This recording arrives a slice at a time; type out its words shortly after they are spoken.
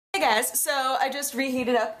guys, so I just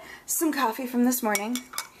reheated up some coffee from this morning.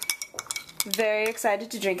 Very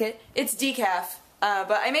excited to drink it. It's decaf,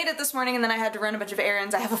 but I made it this morning and then I had to run a bunch of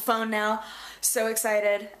errands. I have a phone now, so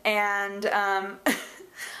excited. And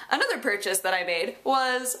another purchase that I made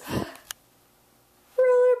was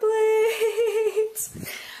rollerblades.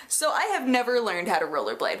 So I have never learned how to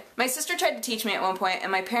rollerblade. My sister tried to teach me at one point,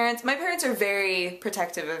 and my parents are very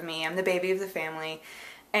protective of me. I'm the baby of the family.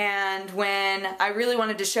 And when I really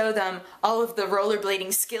wanted to show them all of the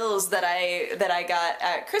rollerblading skills that I got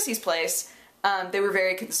at Chrissy's place, they were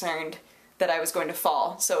very concerned that I was going to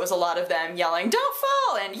fall. So it was a lot of them yelling, "Don't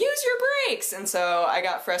fall!" and "Use your brakes!" And so I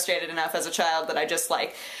got frustrated enough as a child that I just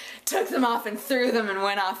like took them off and threw them and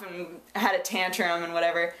went off and had a tantrum and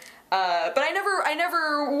whatever. But I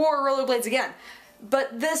never wore rollerblades again.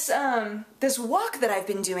 But this this walk that I've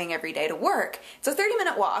been doing every day to work, it's a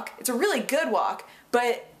 30-minute walk. It's a really good walk,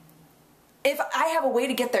 but if I have a way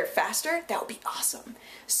to get there faster, that would be awesome.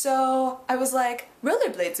 So I was like,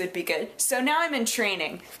 rollerblades would be good. So now I'm in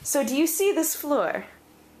training. So do you see this floor?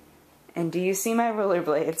 And do you see my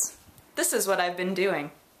rollerblades? This is what I've been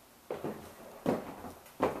doing.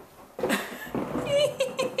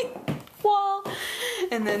 Wall.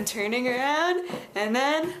 And then turning around, and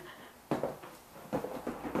then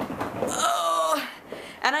oh,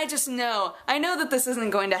 and I just know, I know that this isn't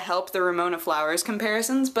going to help the Ramona Flowers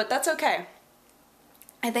comparisons, but that's okay.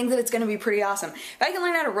 I think that it's going to be pretty awesome. If I can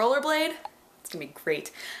learn how to rollerblade, it's going to be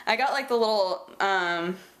great. I got like the little,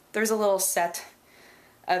 there's a little set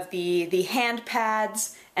of the hand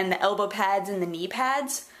pads and the elbow pads and the knee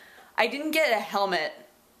pads. I didn't get a helmet,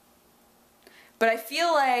 but I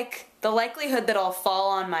feel like the likelihood that I'll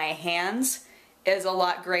fall on my hands is a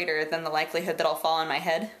lot greater than the likelihood that I'll fall on my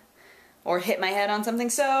head or hit my head on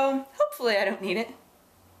something, so hopefully I don't need it.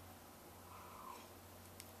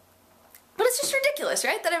 But it's just ridiculous,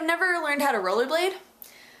 right? That I've never learned how to rollerblade.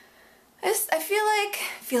 I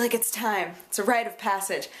feel like it's time. It's a rite of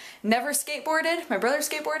passage. Never skateboarded. My brother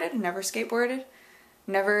skateboarded. Never skateboarded.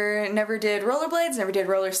 Never did rollerblades. Never did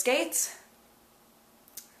roller skates.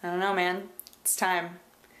 I don't know, man. It's time.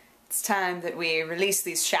 It's time that we release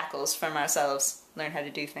these shackles from ourselves. Learn how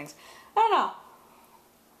to do things. I don't know.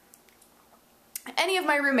 Any of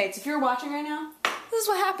my roommates, if you're watching right now, this is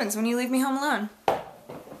what happens when you leave me home alone.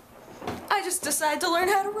 I just decide to learn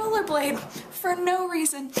how to rollerblade for no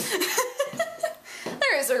reason.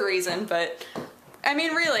 There is a reason, but I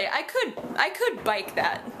mean, really, I could bike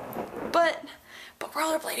that, but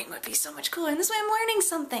rollerblading would be so much cooler, and this way I'm learning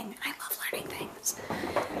something. I love learning things.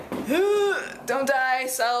 Don't die,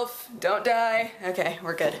 self. Don't die. Okay,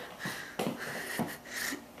 we're good.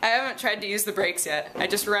 I haven't tried to use the brakes yet. I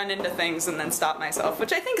just run into things and then stop myself,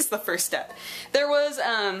 which I think is the first step. There was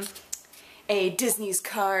a Disney's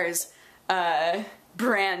Cars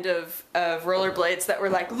brand of rollerblades that were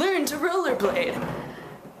like, learn to rollerblade,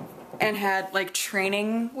 and had like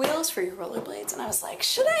training wheels for your rollerblades, and I was like,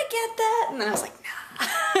 should I get that? And then I was like,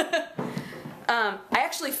 nah. I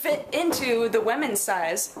actually fit into the women's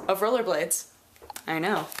size of rollerblades. I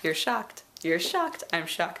know, you're shocked. You're shocked. I'm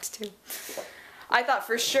shocked too. I thought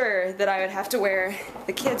for sure that I would have to wear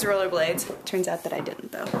the kids' rollerblades. Turns out that I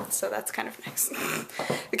didn't though, so that's kind of nice.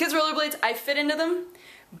 The kids' rollerblades, I fit into them,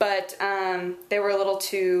 but they were a little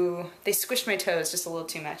too, they squished my toes just a little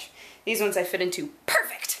too much. These ones I fit into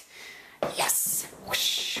perfect. Yes.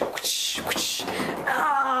 Whoosh, whoosh, whoosh.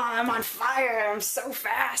 Ah, I'm on fire. I'm so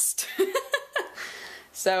fast.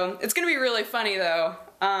 So it's gonna be really funny though,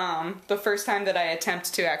 the first time that I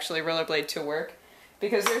attempt to actually rollerblade to work.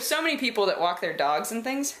 Because there's so many people that walk their dogs and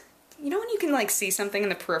things. You know when you can like see something in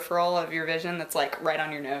the peripheral of your vision that's like right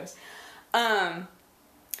on your nose?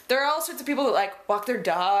 There are all sorts of people that like walk their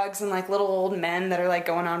dogs and like little old men that are like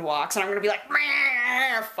going on walks, and I'm gonna be like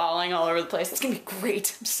falling all over the place. It's gonna be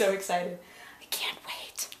great. I'm so excited. I can't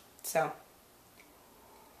wait. So.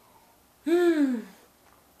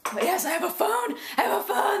 But yes, I have a phone. I have a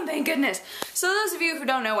phone, thank goodness. So those of you who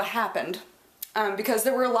don't know what happened, because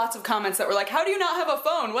there were lots of comments that were like, how do you not have a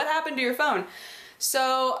phone? What happened to your phone?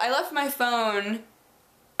 So I left my phone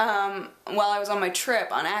while I was on my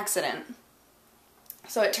trip on accident.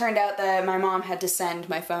 So it turned out that my mom had to send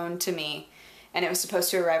my phone to me, and it was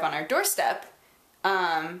supposed to arrive on our doorstep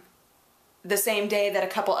the same day that a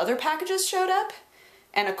couple other packages showed up.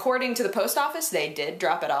 And according to the post office, they did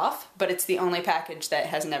drop it off, but it's the only package that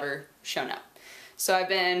has never shown up. So I've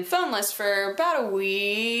been phoneless for about a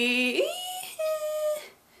week.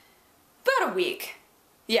 About a week.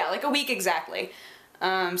 Yeah, like a week exactly.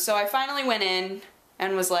 So I finally went in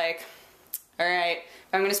and was like, alright,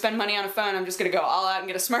 if I'm gonna spend money on a phone, I'm just gonna go all out and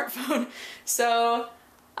get a smartphone. So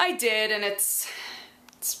I did, and it's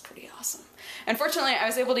pretty awesome. Unfortunately, I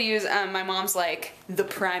was able to use, my mom's like the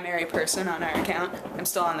primary person on our account. I'm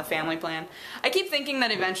still on the family plan. I keep thinking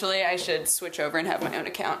that eventually I should switch over and have my own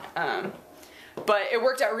account. But it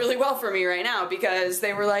worked out really well for me right now because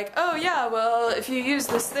they were like, oh yeah, well, if you use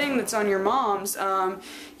this thing that's on your mom's,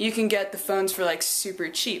 you can get the phones for like super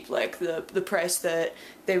cheap, like the price that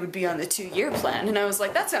they would be on the 2-year plan. And I was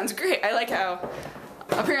like, that sounds great. I like how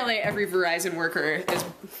apparently every Verizon worker is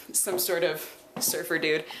some sort of surfer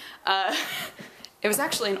dude. It was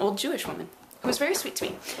actually an old Jewish woman who was very sweet to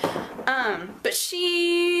me. But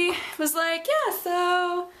she was like, yeah,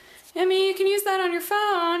 so I mean, you can use that on your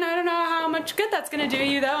phone. I don't know how much good that's gonna do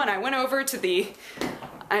you though. And I went over to the,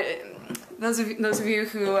 those of you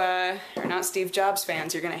who are not Steve Jobs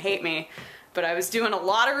fans, you're gonna hate me, but I was doing a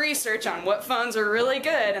lot of research on what phones are really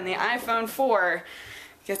good, and the iPhone 4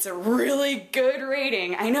 gets a really good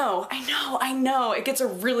rating. I know, it gets a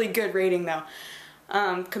really good rating though,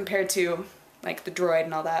 compared to like the Droid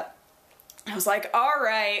and all that. I was like,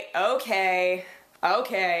 alright, okay,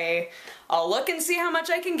 I'll look and see how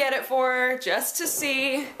much I can get it for, just to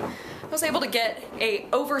see. I was able to get a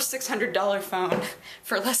over $600 phone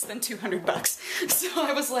for less than 200 bucks. So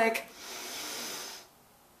I was like,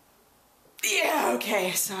 yeah,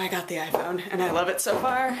 okay, so I got the iPhone, and I love it so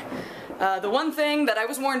far. The one thing that I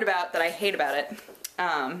was warned about that I hate about it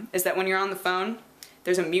is that when you're on the phone,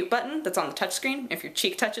 there's a mute button that's on the touchscreen. If your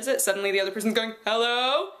cheek touches it, suddenly the other person's going,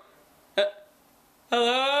 hello?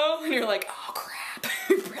 Hello? And you're like, oh crap,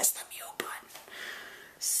 press the mute button.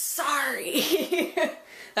 Sorry.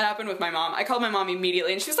 That happened with my mom. I called my mom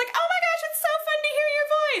immediately and she was like, oh my gosh, it's so fun to hear your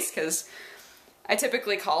voice, because I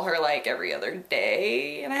typically call her like every other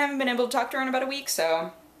day and I haven't been able to talk to her in about a week,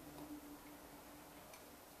 so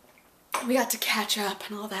we got to catch up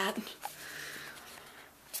and all that.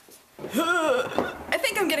 I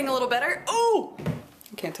think I'm getting a little better. Oh!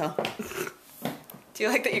 I can't tell. Do you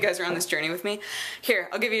like that you guys are on this journey with me? Here,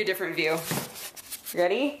 I'll give you a different view.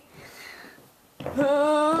 Ready?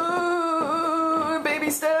 Baby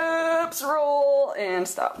steps, roll, and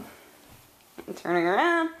stop. I'm turning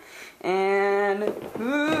around, and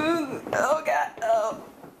oh god, oh,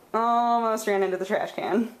 almost ran into the trash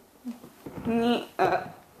can. Neat,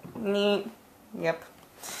 neat, yep.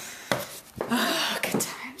 Oh, good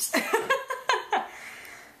times.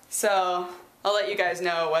 So, I'll let you guys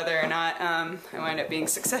know whether or not I wind up being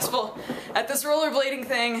successful at this rollerblading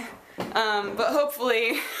thing. But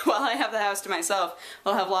hopefully, while I have the house to myself,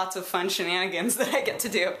 I'll have lots of fun shenanigans that I get to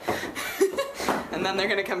do. And then they're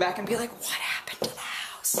gonna come back and be like, what happened to the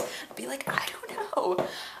house? I'll be like, I don't know.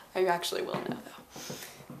 I actually will know though.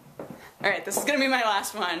 Alright, this is gonna be my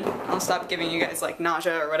last one. I'll stop giving you guys like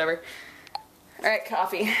nausea or whatever. Alright,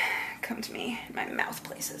 Coffee, come to me. My mouth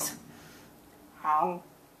places. How?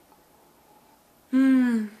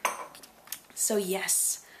 So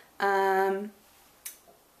yes, yeah,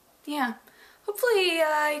 hopefully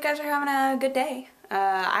you guys are having a good day.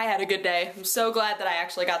 I had a good day. I'm so glad that I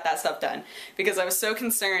actually got that stuff done, because I was so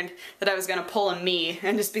concerned that I was gonna pull a me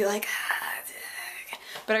and just be like,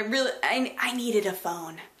 but I needed a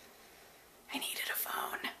phone. I needed a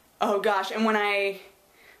phone. Oh gosh, and when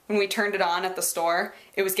we turned it on at the store,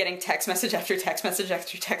 it was getting text message after text message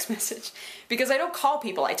after text message. Because I don't call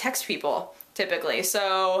people, I text people, typically.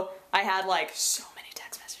 So I had like so many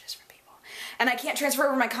text messages from people. And I can't transfer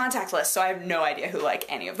over my contact list, so I have no idea who like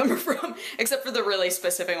any of them are from, except for the really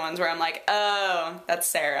specific ones where I'm like, oh, that's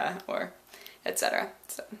Sarah, or etc.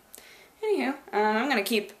 So, anywho, I'm gonna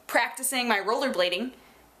keep practicing my rollerblading,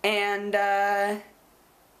 and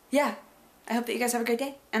yeah, I hope that you guys have a great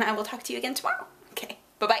day, and I will talk to you again tomorrow. Okay.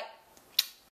 Bye-bye.